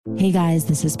Hey guys,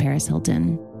 this is Paris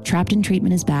Hilton. Trapped in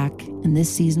Treatment is back, and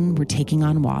this season we're taking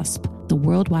on WASP, the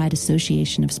Worldwide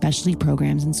Association of Specialty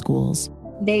Programs in Schools.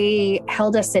 They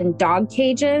held us in dog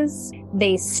cages.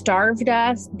 They starved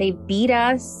us. They beat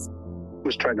us.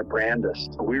 Was trying to brand us.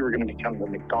 So we were going to become the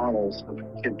McDonald's of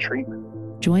kid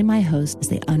treatment. Join my host as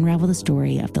they unravel the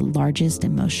story of the largest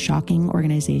and most shocking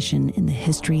organization in the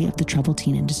history of the troubled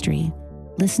teen industry.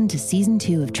 Listen to Season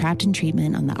 2 of Trapped in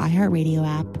Treatment on the iHeartRadio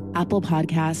app, Apple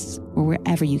Podcasts, or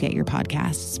wherever you get your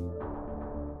podcasts.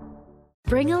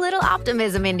 Bring a little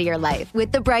optimism into your life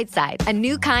with The Bright Side, a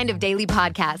new kind of daily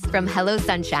podcast from Hello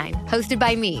Sunshine, hosted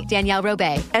by me, Danielle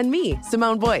Robay. And me,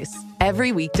 Simone Boyce.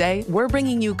 Every weekday, we're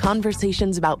bringing you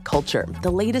conversations about culture, the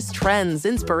latest trends,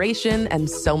 inspiration, and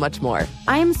so much more.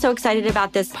 I am so excited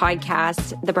about this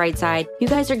podcast, The Bright Side. You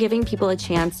guys are giving people a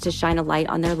chance to shine a light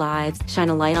on their lives, shine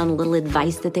a light on a little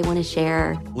advice that they want to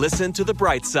share. Listen to The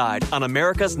Bright Side on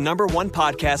America's #1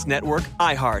 podcast network,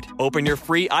 iHeart. Open your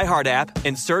free iHeart app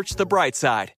and search The Bright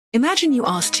Side. Imagine you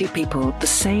ask two people the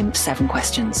same 7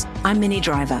 questions. I'm Minnie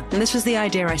Driver, and this was the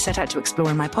idea I set out to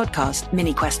explore in my podcast,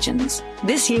 Minnie Questions.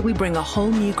 This year, we bring a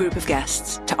whole new group of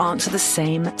guests to answer the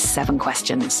same 7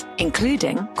 questions,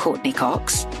 including Courtney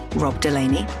Cox, Rob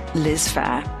Delaney, Liz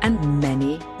Phair, and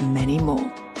many, many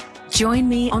more. Join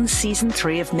me on Season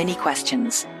 3 of Minnie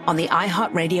Questions on the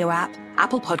iHeartRadio app,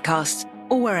 Apple Podcasts,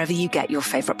 or wherever you get your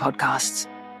favorite podcasts.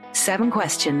 7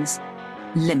 questions,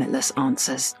 limitless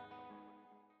answers.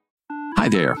 Hi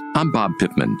there, I'm Bob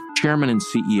Pittman, Chairman and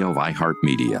CEO of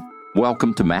iHeartMedia.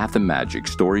 Welcome to Math and Magic,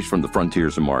 Stories from the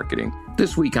Frontiers of Marketing.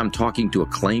 This week I'm talking to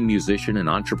acclaimed musician and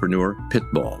entrepreneur,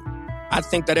 Pitbull. I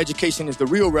think that education is the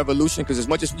real revolution, because as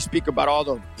much as we speak about all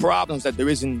the problems that there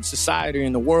is in society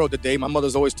and the world today, my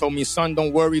mother's always told me, son,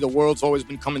 don't worry, the world's always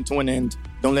been coming to an end.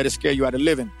 Don't let it scare you out of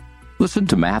living. Listen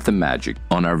to Math and Magic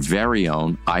on our very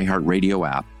own iHeartRadio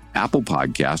app, Apple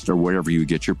Podcast, or wherever you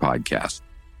get your podcasts.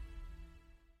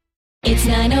 It's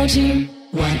 902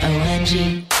 1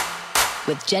 OMG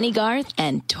with Jenny Garth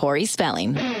and Tori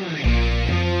Spelling.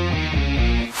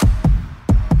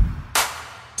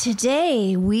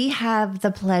 Today, we have the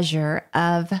pleasure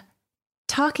of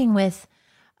talking with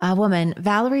a woman,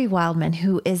 Valerie Wildman,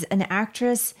 who is an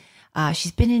actress.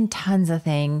 She's been in tons of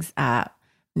things.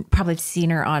 Probably seen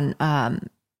her on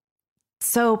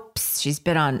soaps. She's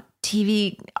been on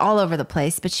TV all over the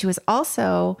place, but she was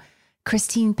also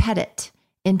Christine Pettit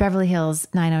in Beverly Hills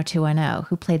 90210,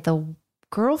 who played the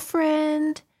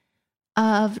girlfriend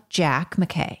of Jack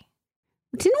McKay.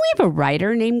 Didn't we have a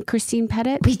writer named Christine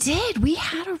Pettit? We did. We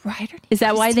had a writer named Is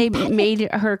that why they Pettit.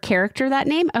 made her character that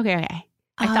name? Okay.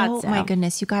 I thought so. Oh my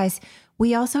goodness, you guys.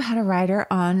 We also had a writer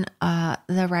on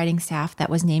the writing staff that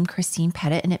was named Christine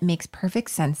Pettit, and it makes perfect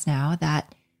sense now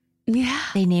that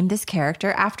they named this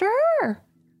character after her.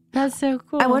 That's so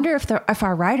cool. I wonder if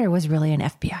our writer was really an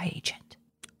FBI agent.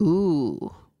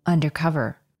 Ooh.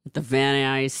 Undercover. At the Van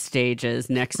Nuys stages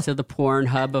next to the porn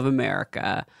hub of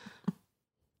America,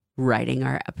 writing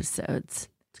our episodes.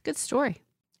 It's a good story.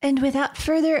 And without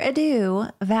further ado,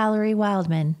 Valerie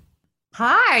Wildman.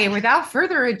 Hi, without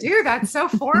further ado, that's so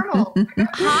formal.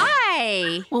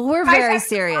 Hi. Well, we're very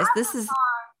serious. This is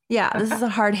a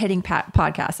hard-hitting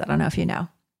podcast. I don't know if you know.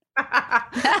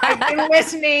 I've been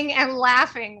listening and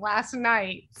laughing last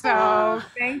night. So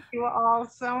thank you all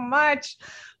so much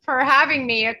for having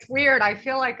me. It's weird. I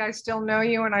feel like I still know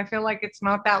you, and I feel like it's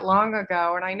not that long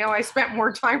ago. And I know I spent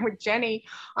more time with Jenny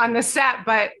on the set,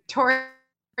 but Tori,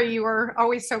 you were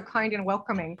always so kind and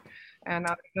welcoming. And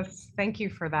just thank you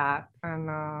for that. And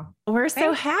we're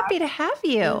so happy to have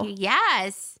you.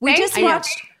 Yes.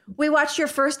 We watched your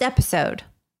first episode.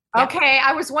 Okay,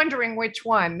 I was wondering which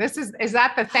one. Is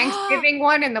that the Thanksgiving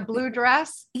one in the blue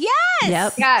dress? Yes.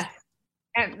 Yep. Yes.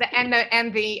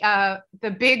 And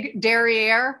the big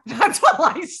derriere. That's all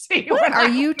I see. What are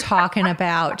you talking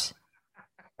about?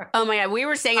 Oh my God, we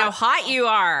were saying how hot you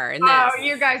are. In this. Oh,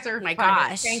 you guys are my funny.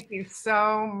 Gosh. Thank you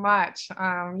so much.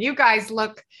 You guys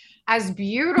look as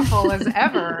beautiful as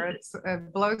ever.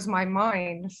 It blows my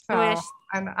mind. So,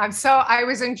 and I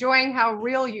was enjoying how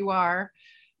real you are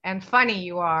and funny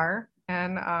you are.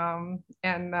 And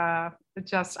I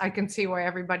can see why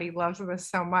everybody loves this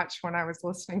so much. When I was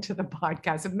listening to the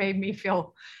podcast, it made me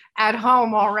feel at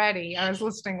home already. I was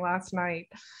listening last night.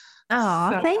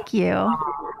 Oh, thank you.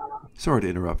 Sorry to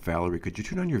interrupt, Valerie. Could you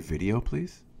turn on your video,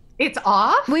 please? It's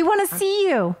off? We want to see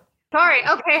you. Sorry.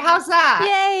 Okay. How's that?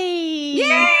 Yay.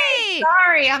 Yay.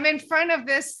 Sorry. I'm in front of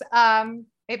this.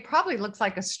 It probably looks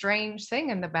like a strange thing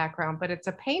in the background, but it's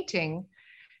a painting.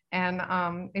 And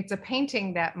it's a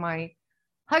painting that my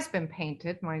husband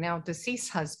painted, my now deceased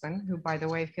husband, who, by the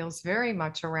way, feels very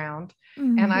much around.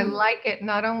 And I like it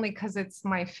not only because it's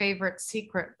my favorite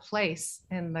secret place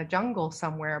in the jungle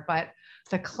somewhere, but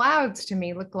the clouds to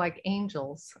me look like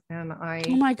angels. And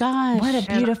oh my gosh, what a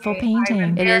beautiful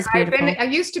painting. It is beautiful. I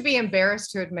used to be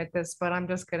embarrassed to admit this, but I'm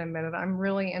just going to admit it. I'm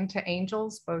really into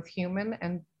angels, both human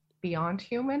and beyond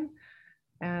human.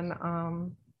 And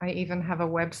I even have a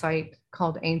website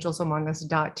called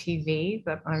angelsamongus.tv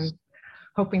that I'm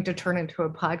hoping to turn into a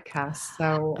podcast.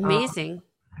 So amazing.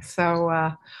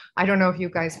 I don't know if you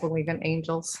guys believe in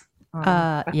angels.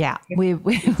 Yeah, we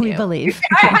believe.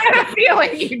 I had a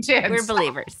feeling you did. We're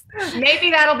believers.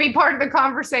 Maybe that'll be part of the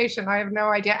conversation. I have no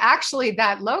idea. Actually,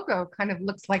 that logo kind of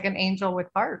looks like an angel with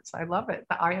hearts. I love it.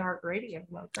 The iHeartRadio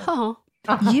logo. Oh,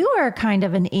 you are kind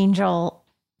of an angel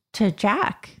to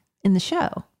Jack in the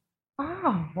show.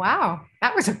 Oh, wow.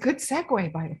 That was a good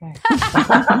segue, by the way.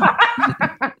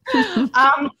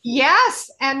 Yes.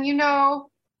 And,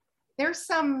 there's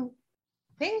some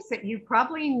things that you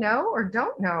probably know or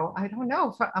don't know. I don't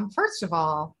know. First of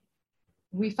all,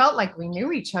 we felt like we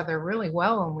knew each other really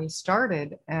well when we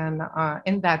started and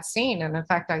in that scene. And in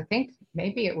fact, I think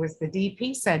maybe it was the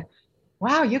DP said,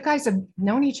 wow, you guys have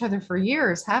known each other for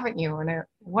years, haven't you? And it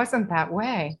wasn't that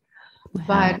way. Wow.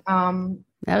 But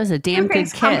that was a damn good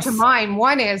kiss. Come to mind.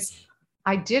 One is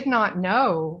I did not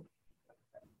know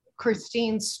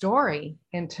Christine's story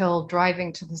until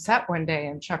driving to the set one day,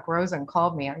 and Chuck Rosen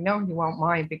called me. I know he won't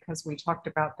mind because we talked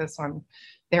about this on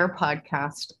their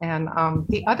podcast. And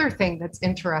the other thing that's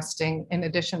interesting in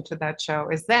addition to that show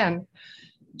is then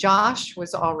Josh, who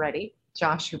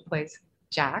plays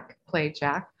Jack,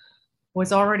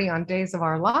 was already on Days of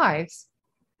Our Lives,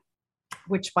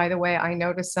 which, by the way, I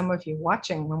noticed some of you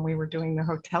watching when we were doing the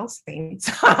hotel scenes.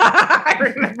 I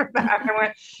remember that.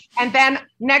 And then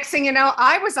next thing you know,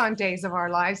 I was on Days of Our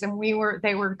Lives, and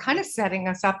they were kind of setting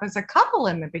us up as a couple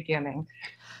in the beginning.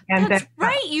 And that's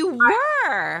right, you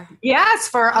were. Yes,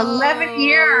 for 11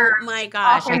 years. Oh my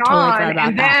gosh, I totally forgot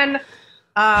about that.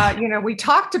 And then, we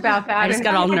talked about that. I just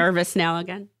got all nervous now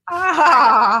again.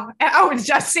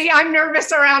 Just see, I'm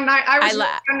nervous around I was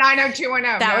on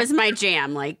 90210. That was my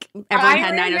jam. Like everyone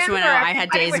had 90210. I had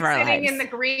Days of Our Lives. Sitting in the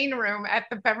green room at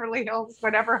the Beverly Hills,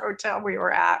 whatever hotel we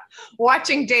were at,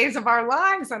 watching Days of Our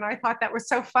Lives. And I thought that was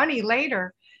so funny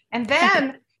later. And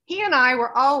then he and I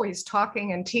were always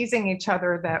talking and teasing each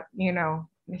other that,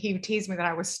 he teased me that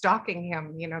I was stalking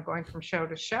him, going from show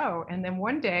to show. And then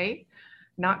one day,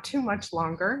 not too much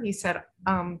longer, he said,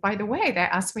 by the way, they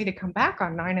asked me to come back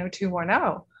on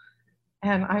 90210.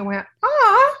 And I went,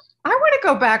 I want to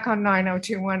go back on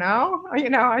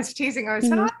 90210. I was teasing. I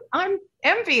said, I'm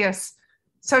envious.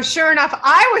 So sure enough,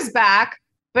 I was back,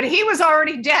 but he was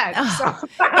already dead. So.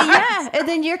 Yeah. And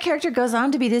then your character goes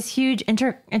on to be this huge,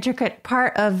 intricate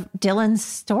part of Dylan's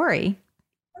story.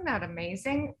 Isn't that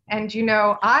amazing? And,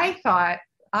 I thought,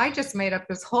 I just made up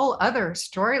this whole other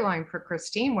storyline for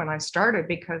Christine when I started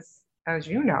because, as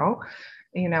you know,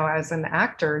 as an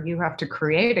actor, you have to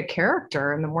create a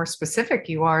character, and the more specific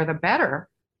you are, the better.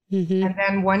 Mm-hmm. And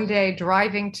then one day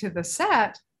driving to the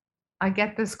set, I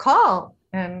get this call,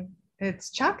 and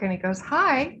it's Chuck, and he goes,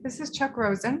 "Hi, this is Chuck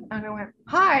Rosen." And I went,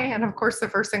 "Hi." And of course, the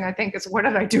first thing I think is, what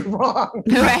did I do wrong?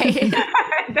 Right.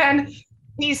 And then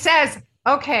he says,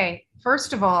 "Okay,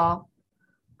 first of all,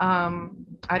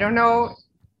 I don't know.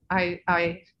 I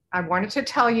wanted to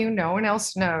tell you, no one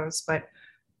else knows, but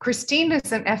Christine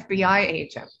is an FBI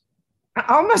agent." I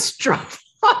almost drove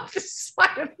off the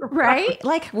side of the road. Right?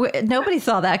 Like nobody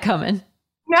saw that coming.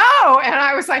 No. And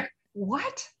I was like,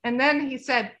 what? And then he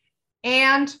said,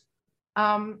 and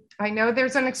I know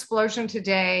there's an explosion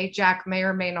today. Jack may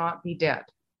or may not be dead.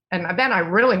 And then I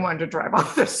really wanted to drive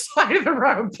off the side of the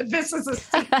road, but this is a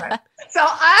secret. So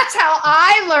that's how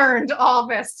I learned all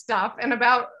this stuff and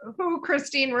about who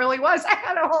Christine really was. I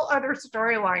had a whole other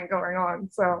storyline going on.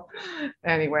 So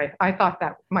anyway, I thought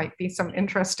that might be some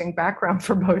interesting background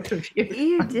for both of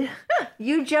you.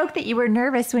 You joked that you were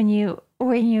nervous when you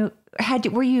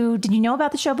did you know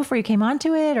about the show before you came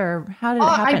onto it, or how did it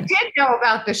happen? I did know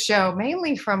about the show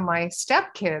mainly from my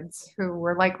stepkids who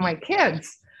were like my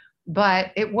kids.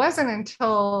 But it wasn't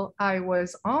until I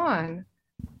was on,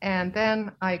 and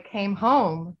then I came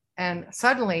home, and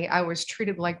suddenly I was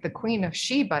treated like the Queen of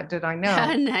Sheba. Did I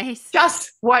know? Nice.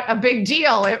 Just what a big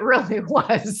deal it really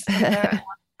was.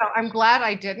 So I'm glad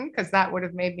I didn't, because that would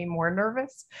have made me more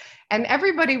nervous. And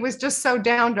everybody was just so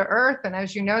down to earth. And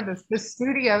as you know, the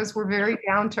studios were very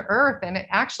down to earth, and it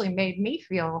actually made me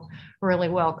feel really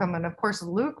welcome. And of course,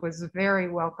 Luke was very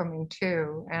welcoming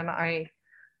too. And I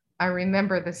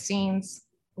remember the scenes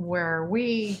where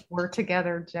we were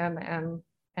together, Jen, and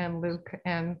and Luke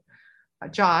and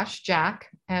Jack,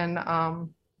 and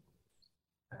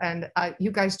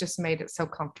you guys just made it so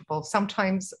comfortable.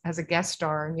 Sometimes as a guest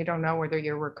star and you don't know whether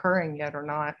you're recurring yet or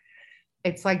not,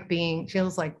 it's like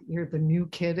feels like you're the new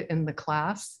kid in the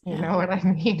class. You know what I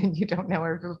mean? And you don't know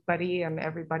everybody, and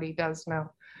everybody does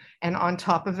know. And on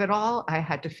top of it all, I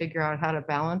had to figure out how to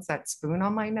balance that spoon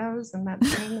on my nose and that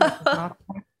scene.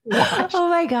 Oh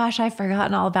my gosh, I've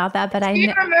forgotten all about that. But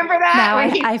you remember that? Now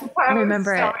I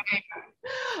remember it.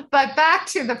 But back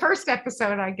to the first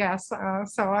episode, I guess.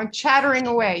 So I'm chattering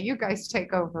away. You guys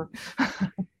take over.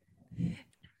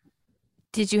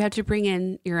 Did you have to bring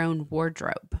in your own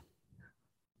wardrobe?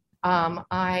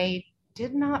 I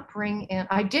did not bring in.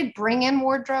 I did bring in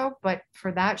wardrobe, but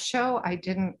for that show, I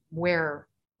didn't wear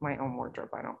my own wardrobe.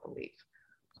 I don't believe.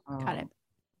 Got it.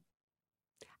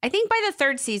 I think by the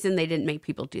third season, they didn't make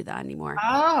people do that anymore.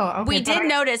 Oh, okay. We did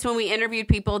notice when we interviewed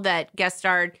people that guest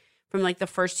starred from like the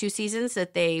first 2 seasons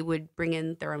that they would bring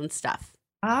in their own stuff.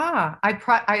 I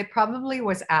probably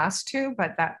was asked to,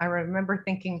 but that I remember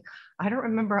thinking, I don't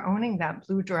remember owning that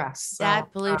blue dress. So,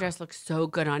 that blue dress looks so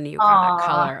good on you. That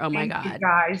color. Oh my God. You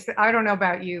guys, I don't know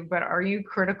about you, but are you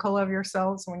critical of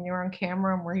yourselves when you're on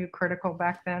camera? And were you critical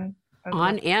back then?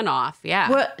 On and off, yeah.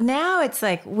 Well, now it's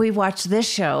like we watch this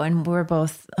show and we're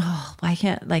both, I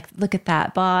can't, like, look at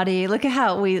that body. Look at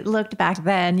how we looked back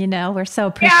then, we're so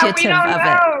appreciative we don't of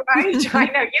know, it. I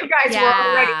know you guys were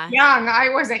already young. I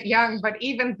wasn't young, but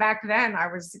even back then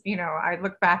I was, I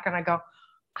look back and I go,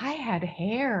 I had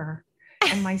hair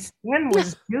and my skin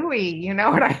was dewy. You know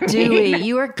what I mean? Dewy,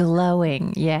 you were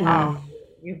glowing. Yeah. Oh,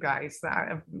 you guys,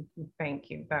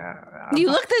 thank you. You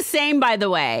look the same, by the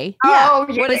way. Oh,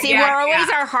 yeah. But see, we're always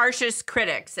our harshest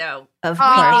critic, so of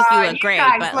course. We think you look great.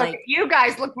 But you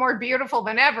guys look more beautiful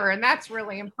than ever, and that's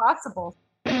really impossible.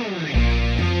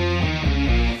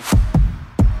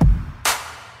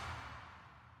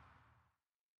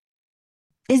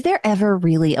 Is there ever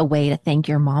really a way to thank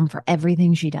your mom for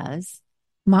everything she does?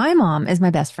 My mom is my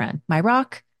best friend, my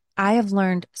rock. I have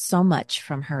learned so much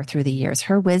from her through the years.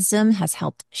 Her wisdom has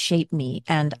helped shape me,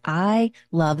 and I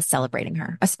love celebrating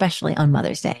her, especially on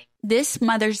Mother's Day. This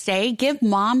Mother's Day, give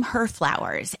Mom her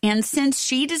flowers. And since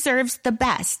she deserves the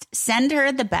best, send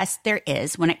her the best there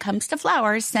is. When it comes to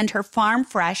flowers, send her farm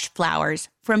fresh flowers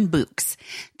from Bouqs.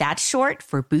 That's short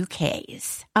for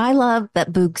bouquets. I love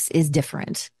that Bouqs is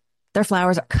different. Their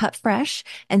flowers are cut fresh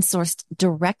and sourced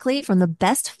directly from the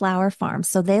best flower farms,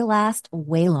 so they last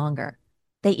way longer.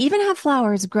 They even have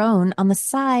flowers grown on the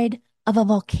side of a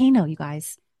volcano, you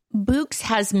guys. Bouqs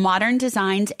has modern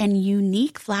designs and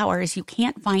unique flowers you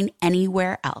can't find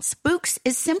anywhere else. Bouqs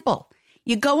is simple.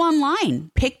 You go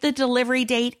online, pick the delivery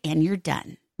date, and you're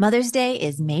done. Mother's Day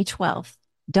is May 12th.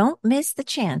 Don't miss the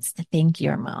chance to thank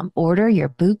your mom. Order your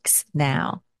Bouqs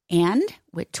now. And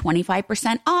with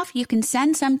 25% off, you can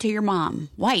send some to your mom,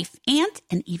 wife, aunt,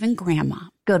 and even grandma.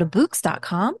 Go to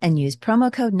Bouqs.com and use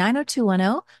promo code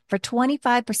 90210 for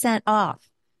 25% off.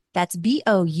 That's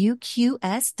BOUQS.com,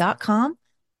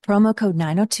 promo code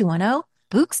 90210,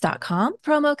 Bouqs.com,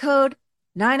 promo code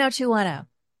 90210.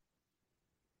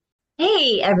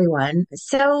 Hey, everyone.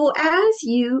 So as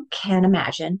you can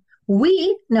imagine,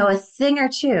 we know a thing or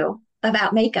two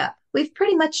about makeup. We've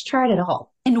pretty much tried it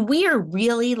all. And we are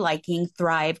really liking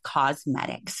Thrive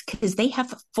Cosmetics because they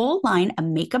have a full line of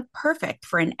makeup perfect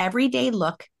for an everyday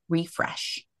look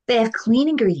refresh. They have clean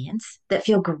ingredients that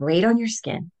feel great on your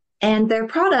skin, and their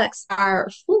products are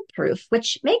foolproof,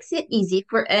 which makes it easy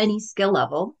for any skill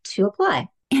level to apply.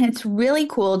 And it's really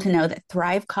cool to know that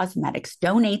Thrive Cosmetics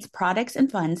donates products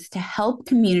and funds to help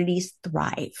communities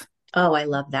thrive. Oh, I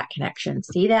love that connection.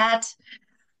 See that?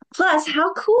 Plus,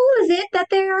 how cool is it that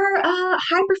their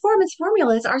high-performance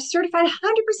formulas are certified 100%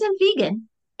 vegan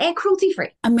and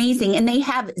cruelty-free? Amazing. And they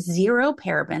have 0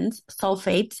 parabens,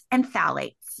 sulfates, and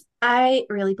phthalates. I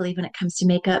really believe when it comes to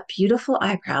makeup, beautiful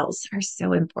eyebrows are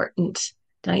so important.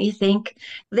 Don't you think?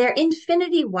 Their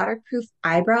Infinity Waterproof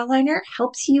Eyebrow Liner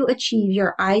helps you achieve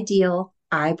your ideal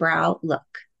eyebrow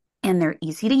look. And their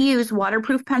easy-to-use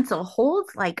waterproof pencil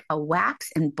holds like a wax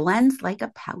and blends like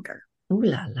a powder. Ooh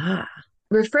la la.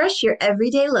 Refresh your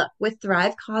everyday look with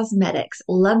Thrive Cosmetics,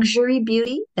 luxury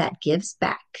beauty that gives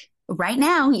back. Right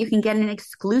now, you can get an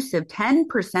exclusive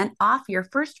 10% off your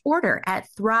first order at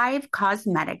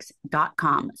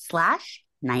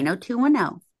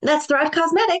thrivecosmetics.com/90210. That's Thrive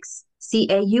Cosmetics,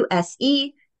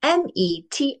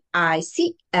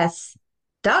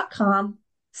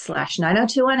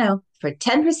 CAUSEMETICS.com/90210 for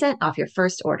 10% off your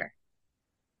first order.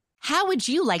 How would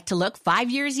you like to look 5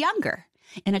 years younger?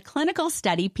 In a clinical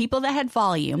study, people that had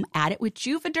volume added with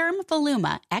Juvederm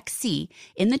Voluma XC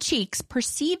in the cheeks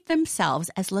perceived themselves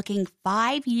as looking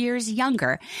 5 years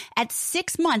younger at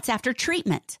 6 months after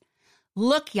treatment.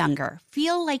 Look younger,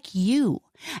 feel like you.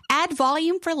 Add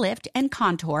volume for lift and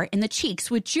contour in the cheeks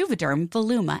with Juvederm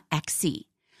Voluma XC.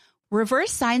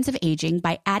 Reverse signs of aging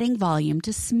by adding volume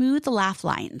to smooth laugh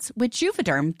lines with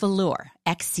Juvederm Velour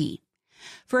XC.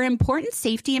 For important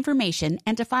safety information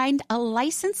and to find a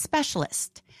licensed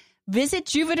specialist, visit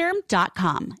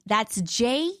Juvederm.com. That's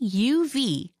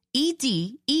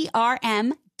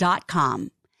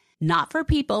JUVEDERM.com. Not for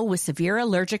people with severe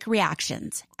allergic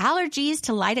reactions, allergies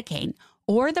to lidocaine,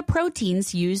 or the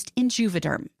proteins used in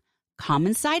Juvederm.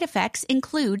 Common side effects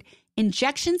include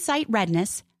injection site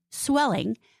redness,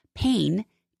 swelling, pain,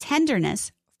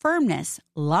 tenderness, firmness,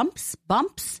 lumps,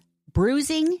 bumps,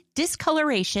 bruising,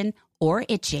 discoloration, or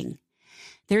itching.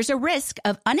 There's a risk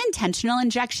of unintentional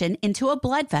injection into a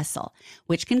blood vessel,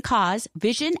 which can cause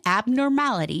vision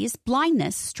abnormalities,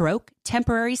 blindness, stroke,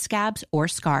 temporary scabs, or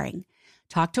scarring.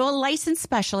 Talk to a licensed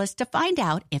specialist to find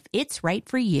out if it's right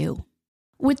for you.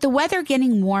 With the weather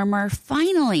getting warmer,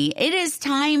 finally, it is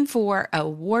time for a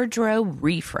wardrobe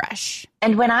refresh.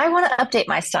 And when I want to update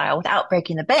my style without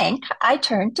breaking the bank, I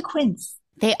turn to Quince.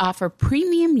 They offer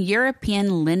premium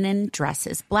European linen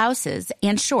dresses, blouses,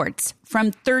 and shorts from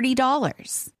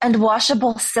 $30. And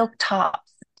washable silk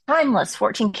tops, timeless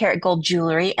 14-karat gold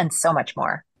jewelry, and so much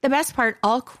more. The best part,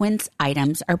 all Quince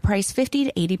items are priced 50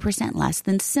 to 80% less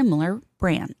than similar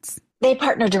brands. They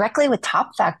partner directly with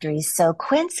top factories, so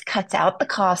Quince cuts out the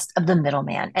cost of the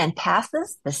middleman and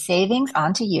passes the savings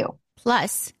on to you.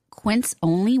 Plus, Quince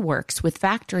only works with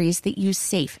factories that use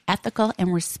safe, ethical,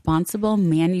 and responsible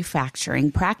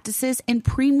manufacturing practices and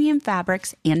premium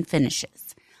fabrics and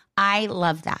finishes. I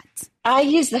love that. I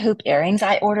use the hoop earrings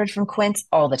I ordered from Quince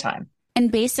all the time.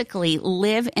 And basically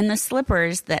live in the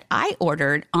slippers that I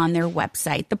ordered on their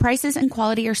website. The prices and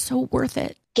quality are so worth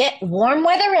it. Get warm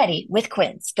weather ready with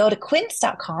Quince. Go to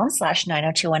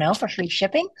quince.com/90210 for free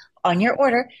shipping on your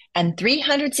order and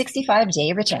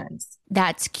 365-day returns.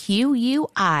 That's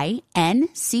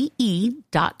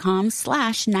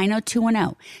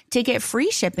QUINCE.com/90210 to get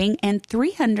free shipping and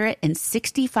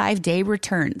 365-day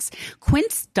returns.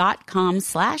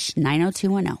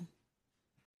 Quince.com/90210.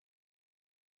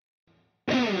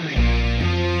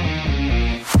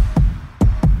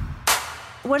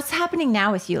 What's happening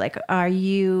now with you? Like,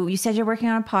 you said you're working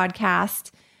on a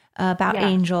podcast about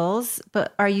angels,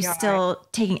 but are you still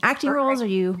taking acting roles? Or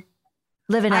you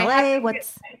live in LA?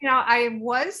 I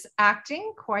was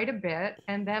acting quite a bit.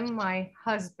 And then my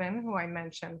husband, who I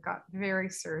mentioned, got very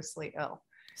seriously ill.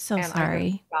 So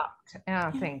sorry. I stopped.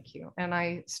 Thank you. And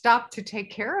I stopped to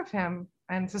take care of him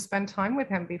and to spend time with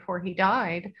him before he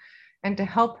died and to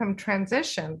help him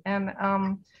transition. And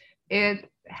it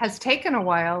has taken a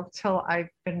while till I've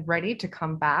been ready to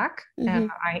come back, and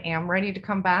I am ready to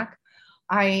come back.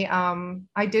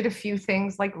 I did a few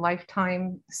things like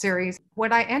Lifetime series.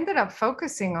 What I ended up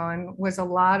focusing on was a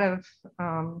lot of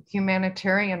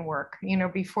humanitarian work. You know,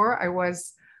 before I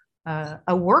was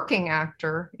a working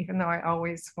actor, even though I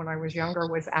always, when I was younger,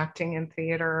 was acting in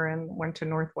theater and went to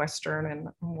Northwestern and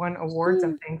won awards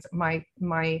and things. My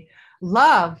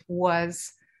love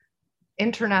was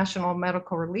international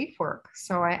medical relief work.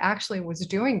 So I actually was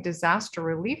doing disaster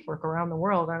relief work around the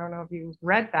world. I don't know if you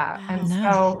read that.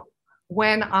 So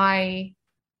when I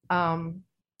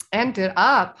ended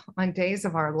up on Days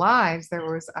of Our Lives,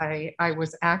 I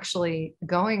was actually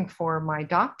going for my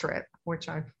doctorate, which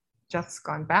I've just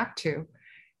gone back to.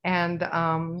 And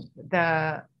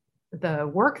the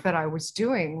work that I was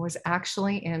doing was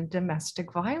actually in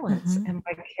domestic violence. And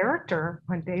my character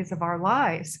on Days of Our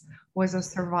Lives was a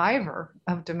survivor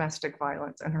of domestic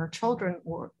violence, and her children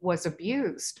was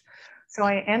abused. So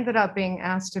I ended up being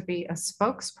asked to be a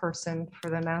spokesperson for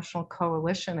the National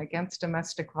Coalition Against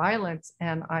Domestic Violence.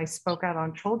 And I spoke out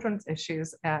on children's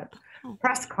issues at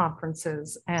press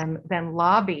conferences, and then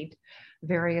lobbied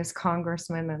various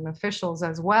congressmen and officials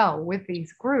as well with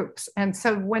these groups. And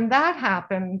so when that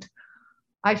happened,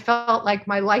 I felt like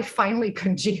my life finally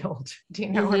congealed. Do you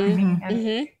know what I mean?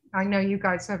 And I know you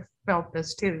guys have felt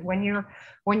this too. When you're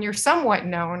somewhat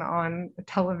known on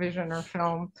television or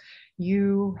film,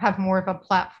 you have more of a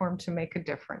platform to make a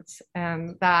difference.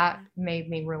 And that made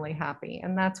me really happy.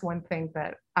 And that's one thing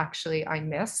that actually I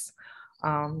miss.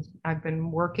 I've been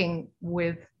working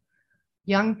with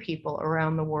young people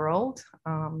around the world.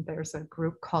 There's a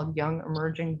group called Young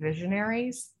Emerging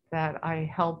Visionaries that I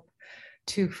help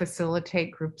to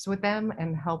facilitate groups with them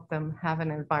and help them have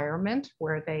an environment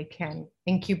where they can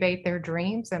incubate their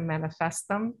dreams and manifest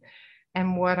them.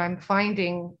 And what I'm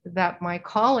finding that my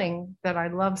calling that I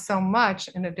love so much,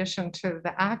 in addition to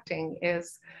the acting,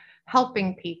 is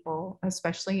helping people,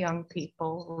 especially young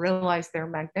people, realize their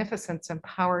magnificence and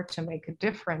power to make a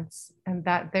difference. And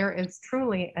that there is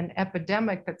truly an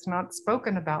epidemic that's not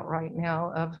spoken about right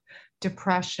now of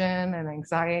depression and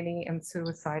anxiety and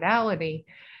suicidality.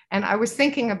 And I was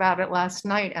thinking about it last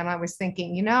night, and I was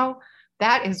thinking, you know,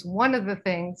 that is one of the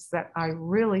things that I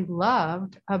really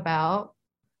loved about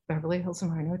Beverly Hills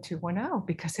 90210,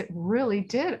 because it really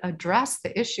did address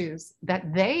the issues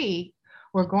that they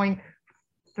were going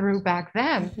through back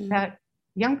then, that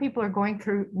young people are going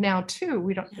through now too.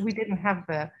 We didn't have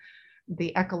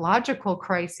the ecological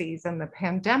crises and the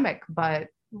pandemic, but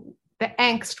the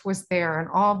angst was there, and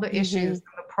all the issues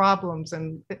and the problems,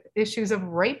 and the issues of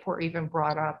rape were even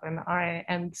brought up,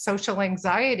 and social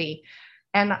anxiety.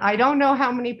 And I don't know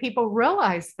how many people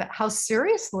realize that, how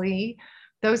seriously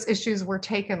those issues were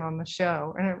taken on the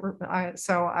show. And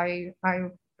so I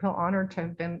feel honored to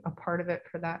have been a part of it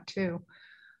for that too.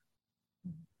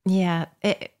 Yeah,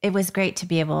 it was great to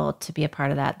be able to be a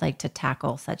part of that, like to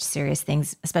tackle such serious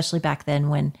things, especially back then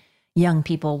when young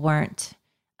people weren't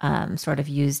sort of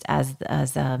used as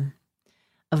a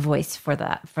voice for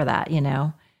that, you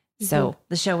know. So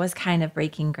the show was kind of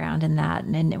breaking ground in that,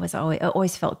 and it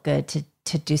always felt good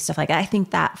to do stuff like that. I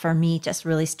think that for me just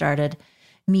really started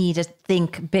me to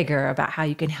think bigger about how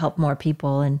you can help more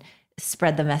people and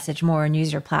spread the message more and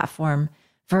use your platform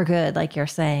for good, like you're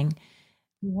saying.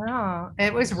 Yeah,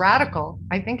 it was radical.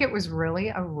 I think it was really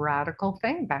a radical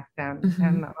thing back then.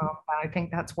 And I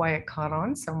think that's why it caught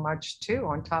on so much too,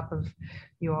 on top of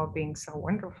you all being so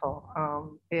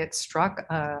wonderful. It struck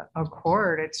a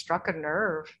chord, it struck a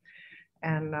nerve,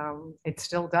 and it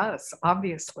still does,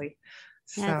 obviously.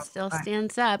 Yeah, it still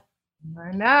stands up.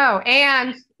 I know.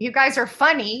 And you guys are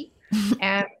funny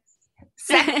and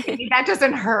sexy. That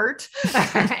doesn't hurt.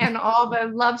 And all the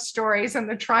love stories and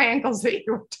the triangles that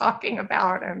you were talking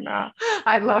about. And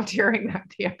I loved hearing that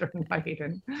the other night.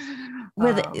 And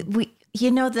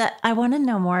that I want to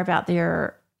know more about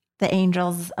the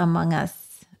angels among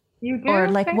us. You do? Or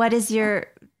like, what is do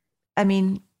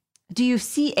you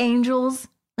see angels?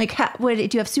 Like, do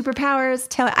you have superpowers?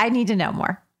 I need to know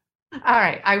more. All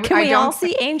right. Can we all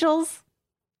see angels?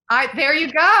 There you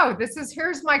go.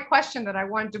 Here's my question that I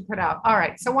wanted to put out. All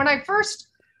right. So when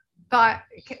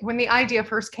the idea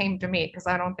first came to me, because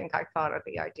I don't think I thought of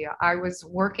the idea, I was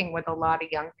working with a lot of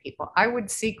young people. I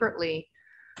would secretly,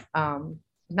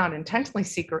 not intentionally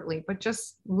secretly, but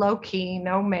just low key,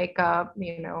 no makeup,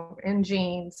 in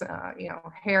jeans,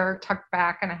 hair tucked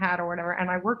back in a hat or whatever. And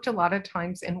I worked a lot of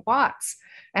times in Watts,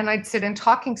 and I'd sit in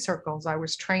talking circles. I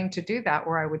was trained to do that,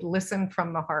 where I would listen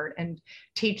from the heart and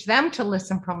teach them to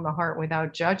listen from the heart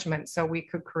without judgment, so we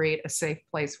could create a safe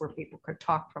place where people could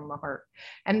talk from the heart.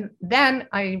 And then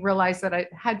I realized that I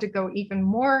had to go even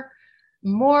more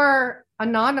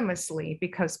anonymously,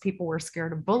 because people were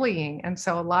scared of bullying. And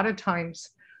so a lot of times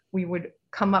we would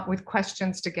come up with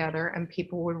questions together, and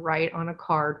people would write on a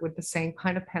card with the same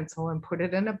kind of pencil and put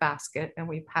it in a basket, and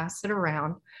we pass it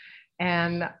around,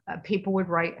 and people would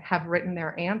have written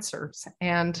their answers.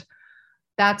 And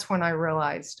that's when I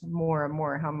realized more and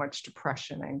more how much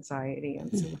depression, anxiety,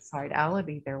 and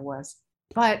suicidality there was.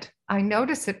 But I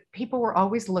noticed that people were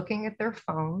always looking at their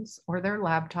phones or their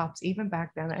laptops, even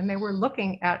back then, and they were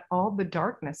looking at all the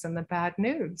darkness and the bad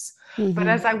news. But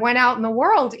as I went out in the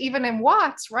world, even in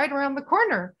Watts, right around the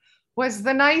corner was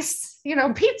the nice,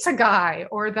 pizza guy,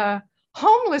 or the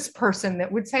homeless person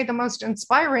that would say the most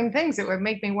inspiring things. It would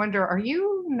make me wonder, are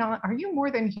you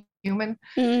more than human?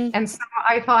 And so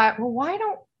I thought, well, why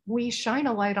don't we shine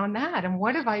a light on that? And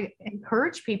what if I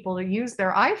encourage people to use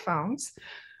their iPhones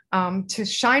to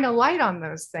shine a light on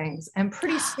those things? And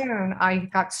pretty soon I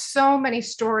got so many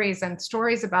stories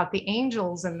about the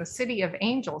angels and the city of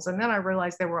angels. And then I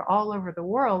realized they were all over the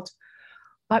world.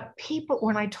 But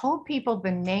when I told people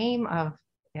the name of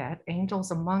it,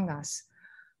 Angels Among Us,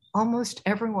 almost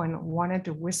everyone wanted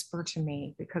to whisper to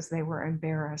me, because they were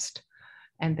embarrassed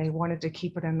and they wanted to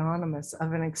keep it anonymous,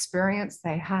 of an experience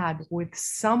they had with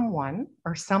someone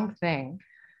or something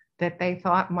that they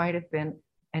thought might have been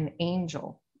an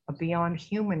angel, a beyond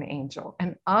human angel.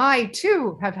 And I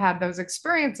too have had those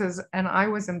experiences, and I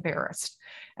was embarrassed.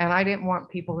 And I didn't want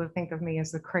people to think of me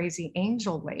as the crazy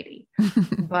angel lady.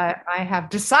 But I have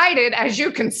decided, as you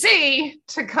can see,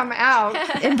 to come out.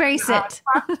 Embrace it.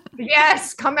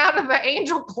 Yes, come out of the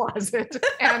angel closet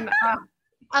and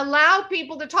allow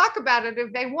people to talk about it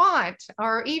if they want,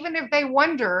 or even if they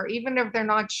wonder, even if they're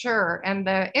not sure. And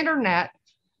the internet,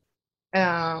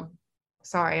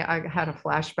 sorry, I had a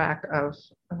flashback of,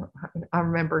 I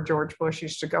remember George Bush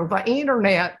used to go, the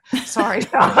internet. Sorry.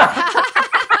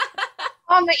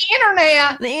 On the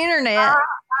internet. The internet.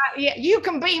 Yeah, you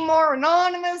can be more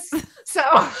anonymous. So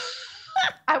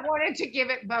I wanted to give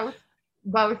it both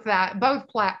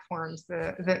platforms,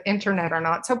 the internet or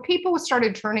not. So people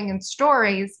started turning in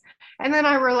stories. And then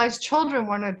I realized children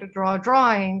wanted to draw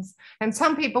drawings, and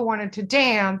some people wanted to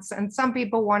dance, and some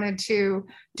people wanted to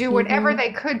do whatever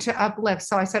they could to uplift.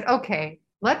 So I said, okay,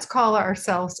 let's call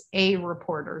ourselves angel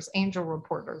reporters,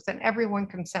 and everyone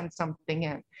can send something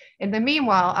in. In the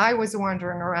meanwhile, I was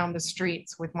wandering around the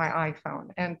streets with my iPhone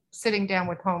and sitting down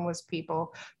with homeless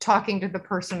people, talking to the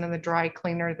person in the dry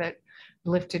cleaner that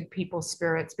lifted people's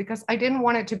spirits, because I didn't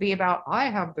want it to be about, I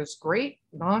have this great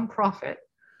nonprofit.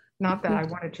 Not that I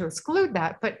wanted to exclude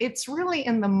that, but it's really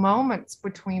in the moments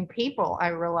between people, I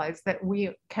realized that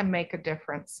we can make a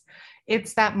difference.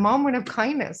 It's that moment of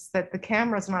kindness that the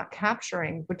camera's not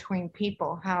capturing between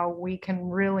people, how we can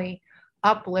really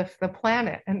uplift the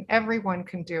planet, and everyone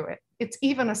can do it. It's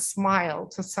even a smile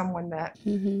to someone that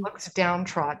looks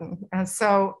downtrodden. And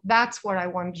so that's what I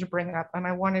wanted to bring up. And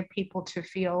I wanted people to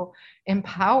feel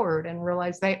empowered and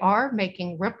realize they are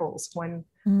making ripples when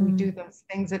we do those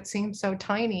things that seem so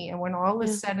tiny. And when all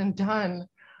is said and done,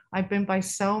 I've been by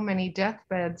so many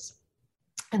deathbeds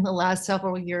in the last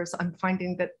several years. I'm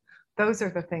finding that those are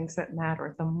the things that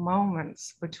matter, the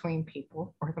moments between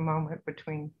people, or the moment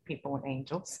between people and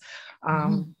angels.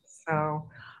 So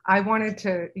I wanted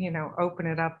to, open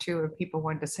it up to if people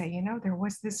wanted to say, there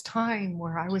was this time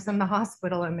where I was in the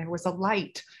hospital and there was a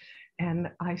light and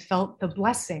I felt the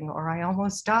blessing, or I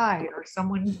almost died, or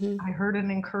someone, I heard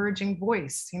an encouraging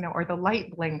voice, or the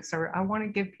light blinks, or I want to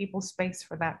give people space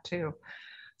for that too.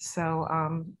 So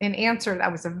in answer,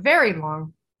 that was a very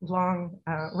long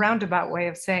roundabout way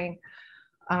of saying,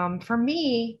 for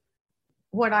me,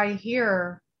 what I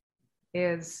hear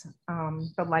is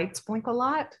the lights blink a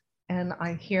lot. And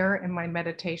I hear in my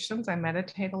meditations, I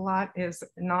meditate a lot, is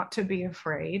not to be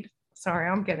afraid. Sorry,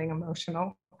 I'm getting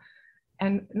emotional.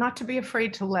 And not to be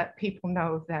afraid to let people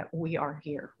know that we are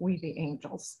here, we the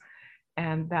angels,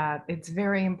 and that it's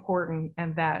very important.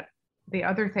 And that the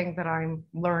other thing that I'm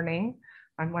learning,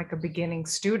 I'm like a beginning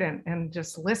student, and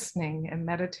just listening and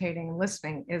meditating and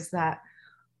listening, is that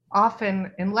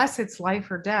often, unless it's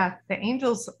life or death, the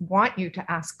angels want you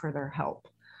to ask for their help.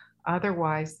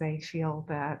 Otherwise, they feel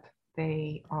that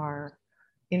they are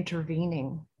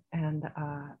intervening, and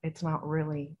it's not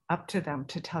really up to them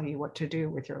to tell you what to do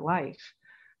with your life.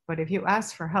 But if you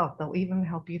ask for help, they'll even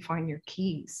help you find your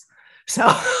keys. So,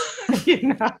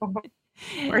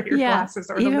 or your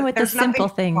glasses, or even with the simple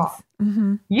things.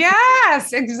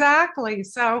 Yes, exactly.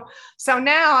 So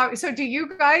now, do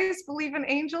you guys believe in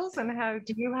angels, and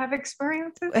do you have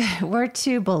experiences? We're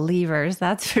two believers,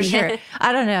 that's for sure.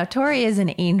 I don't know. Tori is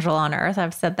an angel on earth.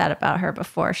 I've said that about her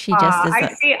before. She just is.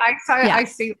 I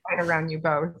see light around you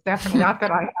both. Definitely. Not that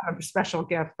I have a special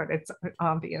gift, but it's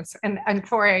obvious. And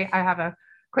Tori, I have a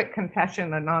quick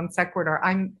confession, a non sequitur.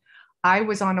 I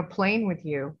was on a plane with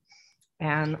you,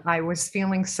 and I was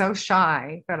feeling so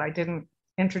shy that I didn't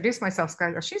introduce myself.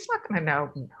 She's not going to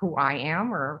know who I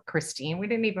am, or Christine. We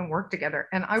didn't even work together.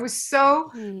 And I was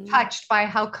so touched by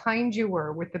how kind you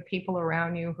were with the people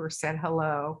around you who said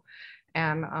hello.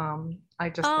 And I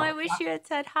just I wish you had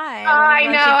said hi. I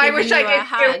know. I wish I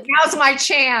did. Now's my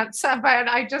chance. But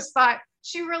I just thought,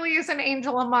 she really is an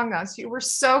angel among us. You were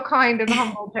so kind and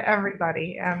humble to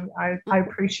everybody. And I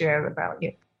appreciate it about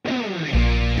you.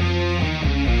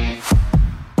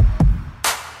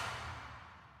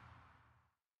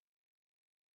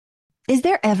 Is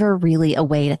there ever really a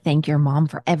way to thank your mom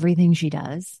for everything she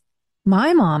does?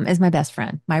 My mom is my best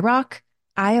friend, my rock.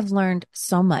 I have learned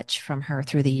so much from her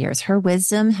through the years. Her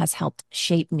wisdom has helped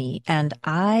shape me, and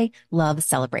I love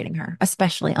celebrating her,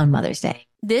 especially on Mother's Day.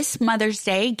 This Mother's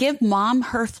Day, give Mom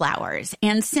her flowers.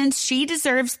 And since she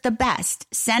deserves the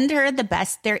best, send her the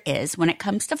best there is. When it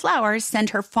comes to flowers,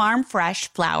 send her farm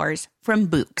fresh flowers from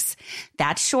Bouqs.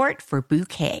 That's short for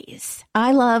bouquets.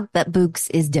 I love that Bouqs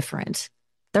is different.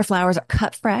 Their flowers are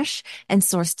cut fresh and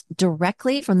sourced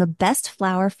directly from the best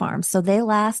flower farms, so they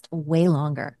last way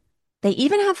longer. They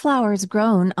even have flowers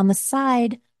grown on the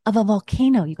side of a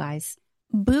volcano, you guys.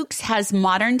 Bouqs has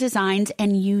modern designs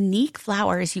and unique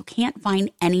flowers you can't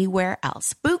find anywhere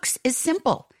else. Bouqs is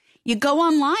simple. You go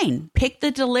online, pick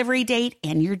the delivery date,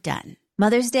 and you're done.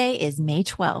 Mother's Day is May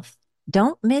 12th.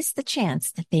 Don't miss the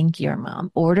chance to thank your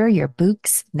mom. Order your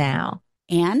Bouqs now.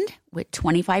 And with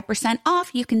 25%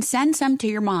 off, you can send some to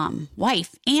your mom,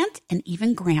 wife, aunt, and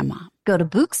even grandma. Go to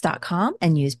Bouqs.com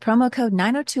and use promo code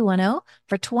 90210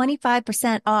 for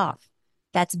 25% off.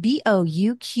 That's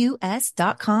BOUQS.com,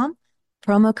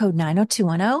 promo code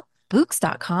 90210,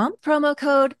 Books.com, promo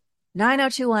code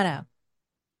 90210.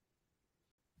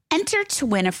 Enter to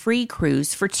win a free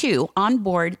cruise for two on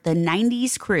board the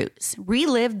 90s Cruise.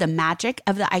 Relive the magic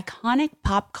of the iconic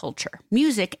pop culture,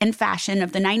 music, and fashion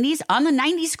of the 90s on the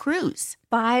 90s Cruise.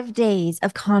 5 days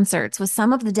of concerts with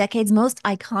some of the decade's most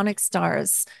iconic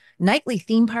stars, nightly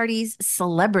theme parties,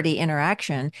 celebrity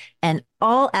interaction, and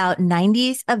all-out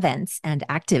 90s events and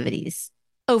activities.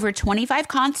 Over 25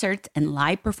 concerts and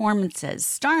live performances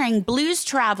starring Blues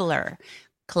Traveler,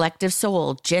 Collective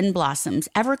Soul, Gin Blossoms,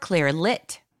 Everclear,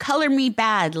 Lit, Color Me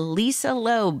Bad, Lisa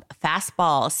Loeb,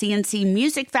 Fastball, CNC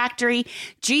Music Factory,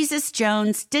 Jesus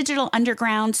Jones, Digital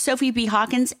Underground, Sophie B.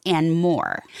 Hawkins, and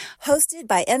more. Hosted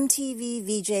by MTV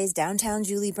VJs Downtown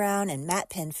Julie Brown and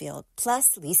Matt Penfield,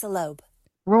 plus Lisa Loeb.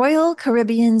 Royal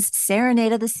Caribbean's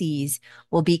Serenade of the Seas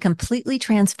will be completely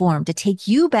transformed to take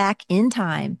you back in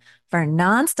time for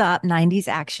nonstop 90s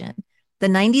action. The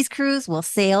 90s Cruise will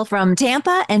sail from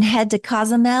Tampa and head to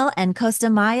Cozumel and Costa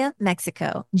Maya,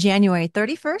 Mexico, January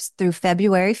 31st through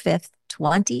February 5th,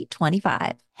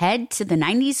 2025. Head to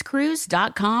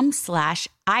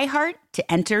the90scruise.com/iHeart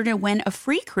to enter to win a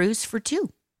free cruise for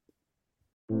two.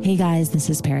 Hey guys, this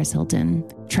is Paris Hilton.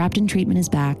 Trapped in Treatment is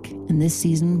back, and this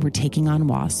season we're taking on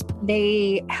WASP.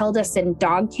 They held us in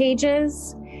dog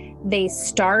cages. They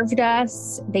starved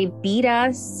us. They beat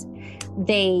us.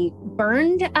 They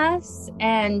burned us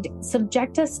and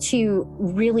subject us to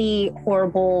really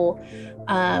horrible,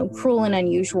 cruel and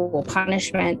unusual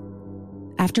punishment.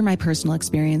 After my personal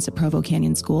experience at Provo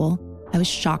Canyon School, I was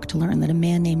shocked to learn that a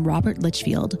man named Robert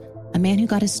Litchfield, a man who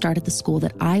got his start at the school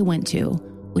that I went to,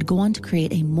 would go on to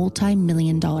create a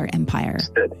multi-million-dollar empire.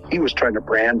 He was trying to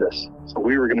brand us, so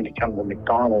we were going to become the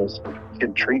McDonald's of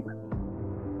kid treatment.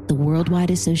 The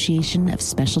Worldwide Association of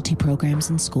Specialty Programs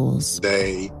in Schools.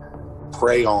 They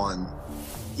prey on,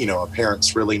 a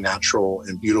parent's really natural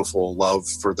and beautiful love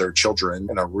for their children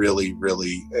in a really,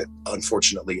 really,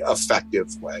 unfortunately,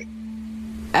 effective way.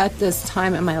 At this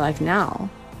time in my life now,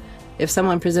 if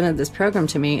someone presented this program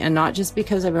to me, and not just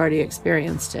because I've already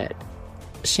experienced it,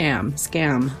 sham,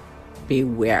 scam,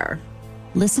 beware.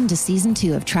 Listen to Season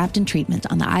 2 of Trapped in Treatment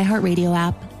on the iHeartRadio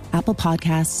app, Apple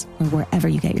Podcasts, or wherever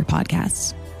you get your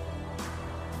podcasts.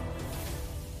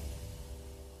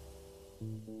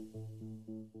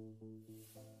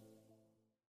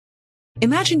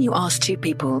 Imagine you ask two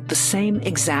people the same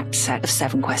exact set of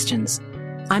 7 questions.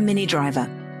 I'm Minnie Driver,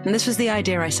 and this was the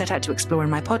idea I set out to explore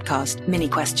in my podcast, Mini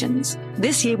Questions.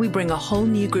 This year, we bring a whole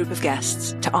new group of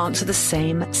guests to answer the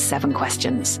same 7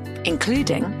 questions,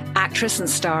 including actress and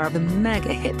star of the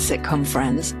mega hit sitcom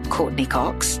Friends, Courtney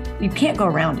Cox. You can't go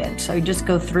around it, so you just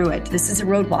go through it. This is a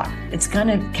roadblock. It's going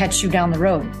to catch you down the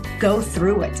road. Go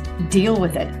through it. Deal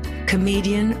with it.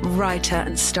 Comedian, writer,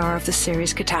 and star of the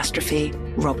series Catastrophe,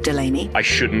 Rob Delaney. I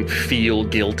shouldn't feel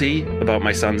guilty about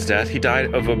my son's death. He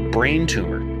died of a brain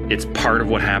tumor. It's part of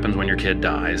what happens when your kid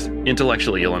dies.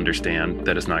 Intellectually, you'll understand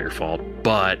that it's not your fault,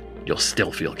 but you'll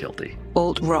still feel guilty.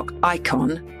 Alt-rock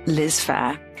icon, Liz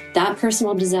Phair. That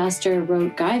personal disaster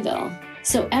wrote Guyville.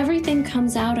 So everything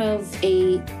comes out of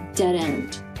a dead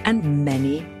end. And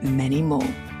many, many more.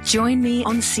 Join me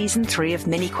on Season 3 of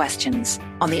Mini Questions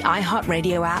on the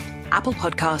iHeartRadio app, Apple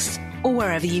Podcasts, or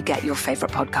wherever you get your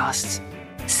favorite podcasts.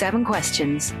 7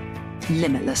 questions,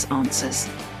 limitless answers.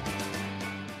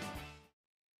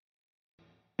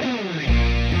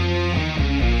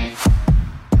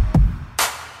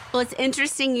 Well, it's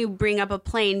interesting you bring up a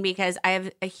plane because I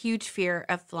have a huge fear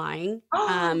of flying.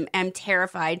 I'm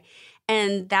terrified.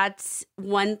 And that's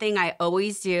one thing I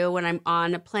always do when I'm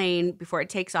on a plane before it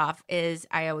takes off is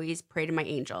I always pray to my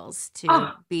angels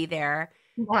to be there.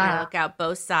 Wow. I look out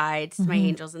both sides to my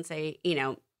angels and say,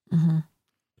 Yeah.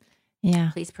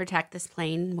 please protect this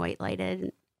plane, white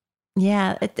lighted.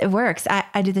 Yeah, it works.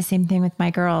 I do the same thing with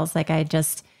my girls. Like I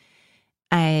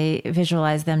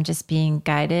visualize them just being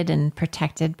guided and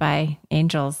protected by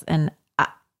angels. And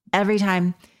every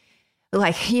time,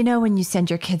 like, when you send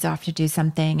your kids off to do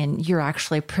something and you're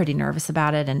actually pretty nervous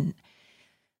about it and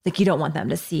like you don't want them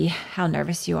to see how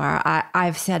nervous you are.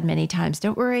 I've said many times,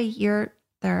 don't worry,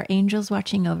 there are angels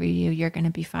watching over you. You're going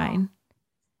to be fine.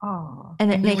 Oh,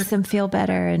 and it makes them feel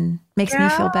better and makes me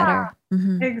feel better.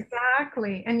 Mm-hmm.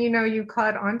 Exactly. And you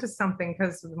caught onto something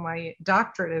because my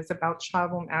doctorate is about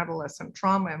child and adolescent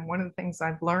trauma. And one of the things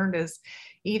I've learned is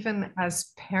even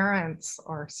as parents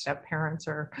or step parents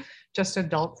or just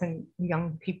adults in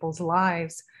young people's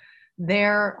lives,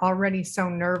 they're already so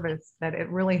nervous that it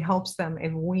really helps them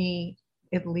if we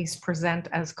at least present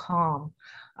as calm.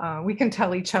 we can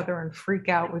tell each other and freak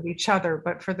out with each other,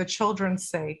 but for the children's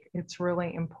sake, it's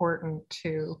really important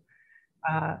to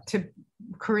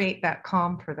create that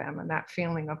calm for them and that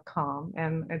feeling of calm.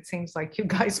 And it seems like you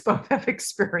guys both have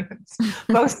experienced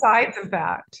both sides of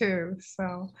that too.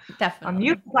 So definitely,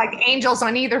 you like angels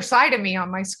on either side of me on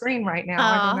my screen right now.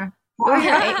 I don't know.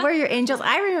 We're your angels.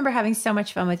 I remember having so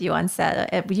much fun with you on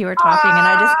set. You were talking,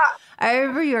 and I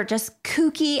remember you were just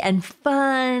kooky and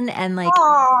fun and like,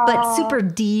 but super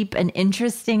deep and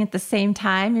interesting at the same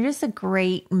time. You're just a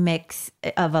great mix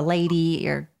of a lady.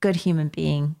 You're a good human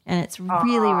being, and it's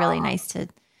really, really nice to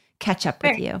catch up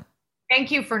with you. Thank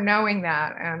you for knowing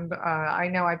that. And I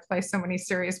know I play so many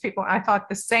serious people. I thought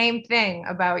the same thing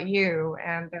about you.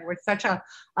 And there was such a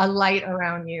light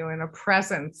around you and a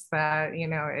presence that, you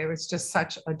know, it was just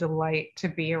such a delight to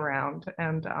be around.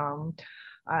 And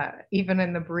even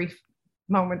in the brief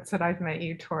moments that I've met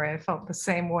you, Tori, I felt the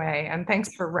same way. And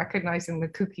thanks for recognizing the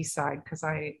kooky side, because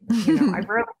I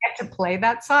really get to play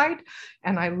that side,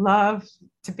 and I love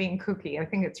to being kooky. I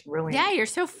think it's really you're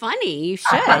so funny. You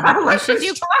should. You should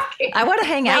do. I want to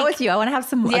hang out with you. I want to have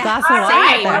some glass of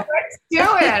wine. wine. Let's do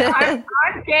it. I'm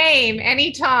game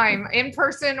anytime, in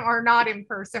person or not in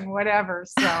person, whatever.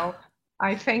 So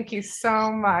I thank you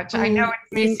so much. I know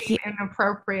it may seem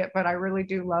inappropriate, but I really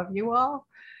do love you all.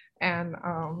 And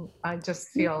I just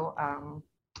feel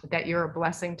that you're a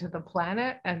blessing to the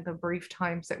planet, and the brief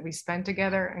times that we spent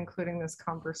together, including this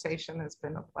conversation, has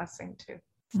been a blessing too.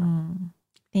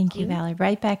 Thank you, Valerie.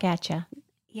 Right back at you.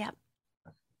 Yep.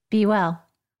 Be well.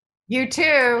 You too.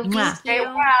 Mwah. Stay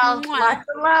well. Lots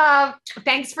of love.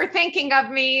 Thanks for thinking of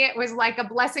me. It was like a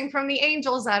blessing from the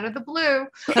angels out of the blue.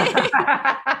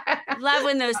 Love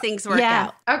when those things work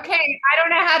out. Okay. I don't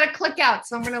know how to click out,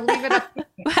 so I'm going to leave it up.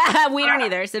 We don't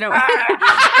either, so don't worry.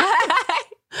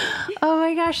 Oh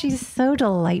my gosh, she's so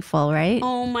delightful, right?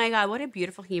 Oh my God, what a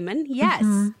beautiful human.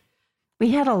 Yes.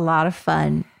 We had a lot of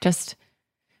fun just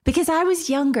because I was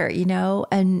younger, you know,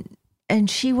 and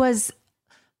she was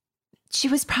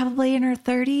probably in her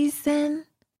 30s then.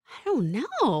 I don't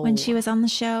know. When she was on the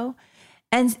show.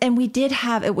 And we did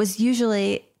have, it was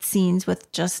usually scenes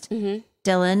with just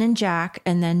Dylan and Jack,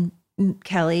 and then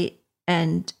Kelly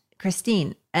and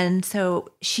Christine. And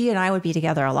so she and I would be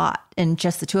together a lot, and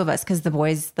just the two of us, because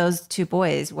those two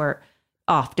boys were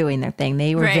off doing their thing.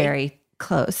 They were very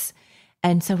close.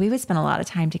 And so we would spend a lot of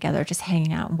time together just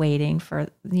hanging out and waiting for,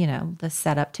 you know, the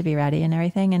setup to be ready and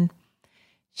everything. And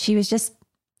she was just,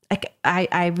 like,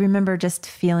 I remember just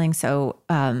feeling so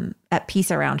at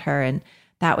peace around her. And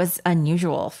that was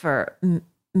unusual for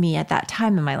me at that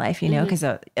time in my life, you know, because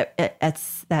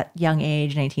it's that young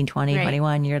age, 19, 20,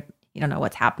 21, you don't know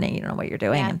what's happening. You don't know what you're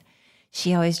doing. Yeah. And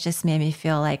she always just made me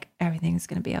feel like everything's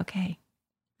going to be okay.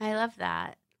 I love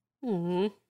that.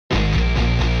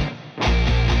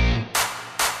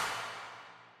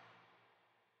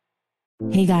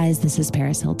 Hey guys, this is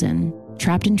Paris Hilton.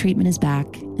 Trapped in Treatment is back,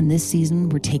 and this season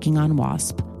we're taking on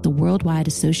WASP, the Worldwide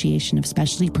Association of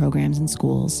Specialty Programs in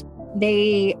Schools.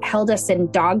 They held us in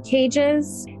dog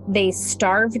cages. They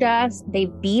starved us. They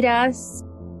beat us.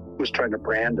 Was trying to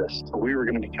brand us. So we were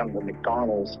going to become the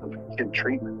McDonald's of kid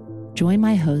treatment. Join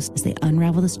my host as they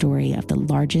unravel the story of the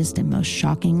largest and most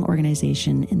shocking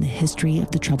organization in the history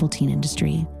of the troubled teen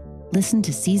industry. Listen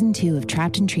to Season 2 of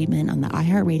Trapped in Treatment on the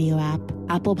iHeartRadio app,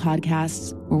 Apple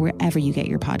Podcasts, or wherever you get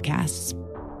your podcasts.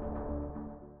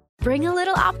 Bring a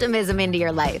little optimism into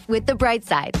your life with The Bright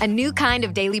Side, a new kind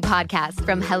of daily podcast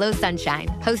from Hello Sunshine,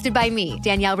 hosted by me,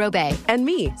 Danielle Robay. And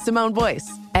me, Simone Boyce.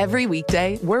 Every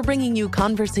weekday, we're bringing you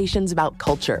conversations about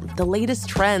culture, the latest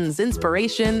trends,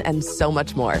 inspiration, and so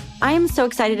much more. I am so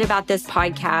excited about this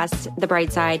podcast, The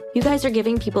Bright Side. You guys are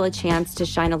giving people a chance to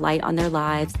shine a light on their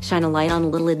lives, shine a light on a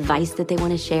little advice that they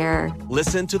want to share.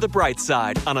 Listen to The Bright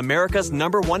Side on America's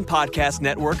 #1 podcast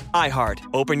network, iHeart.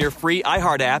 Open your free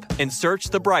iHeart app and search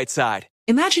The Bright Side.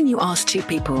 Imagine you ask two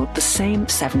people the same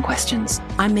 7 questions.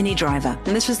 I'm Minnie Driver,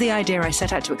 and this was the idea I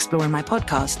set out to explore in my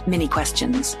podcast, Mini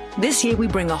Questions. This year, we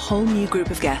bring a whole new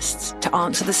group of guests to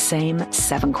answer the same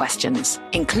 7 questions,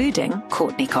 including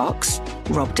Courtney Cox,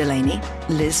 Rob Delaney,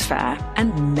 Liz Fair,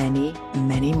 and many,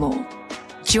 many more.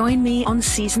 Join me on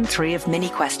Season 3 of Mini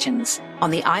Questions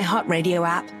on the iHeartRadio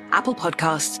app, Apple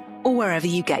Podcasts, or wherever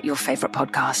you get your favorite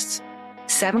podcasts.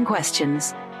 7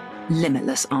 questions,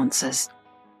 limitless answers.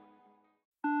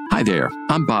 Hi there,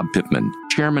 I'm Bob Pittman,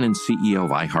 Chairman and CEO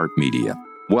of iHeartMedia.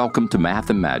 Welcome to Math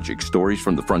and Magic, Stories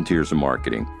from the Frontiers of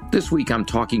Marketing. This week I'm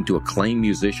talking to acclaimed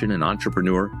musician and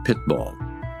entrepreneur, Pitbull.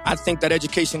 I think that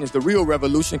education is the real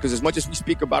revolution, because as much as we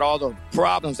speak about all the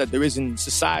problems that there is in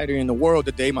society and the world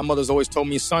today, my mother's always told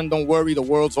me, son, don't worry, the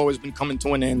world's always been coming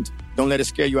to an end. Don't let it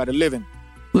scare you out of living.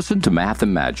 Listen to Math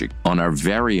and Magic on our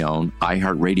very own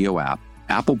iHeartRadio app,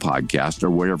 Apple Podcast, or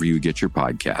wherever you get your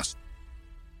podcasts.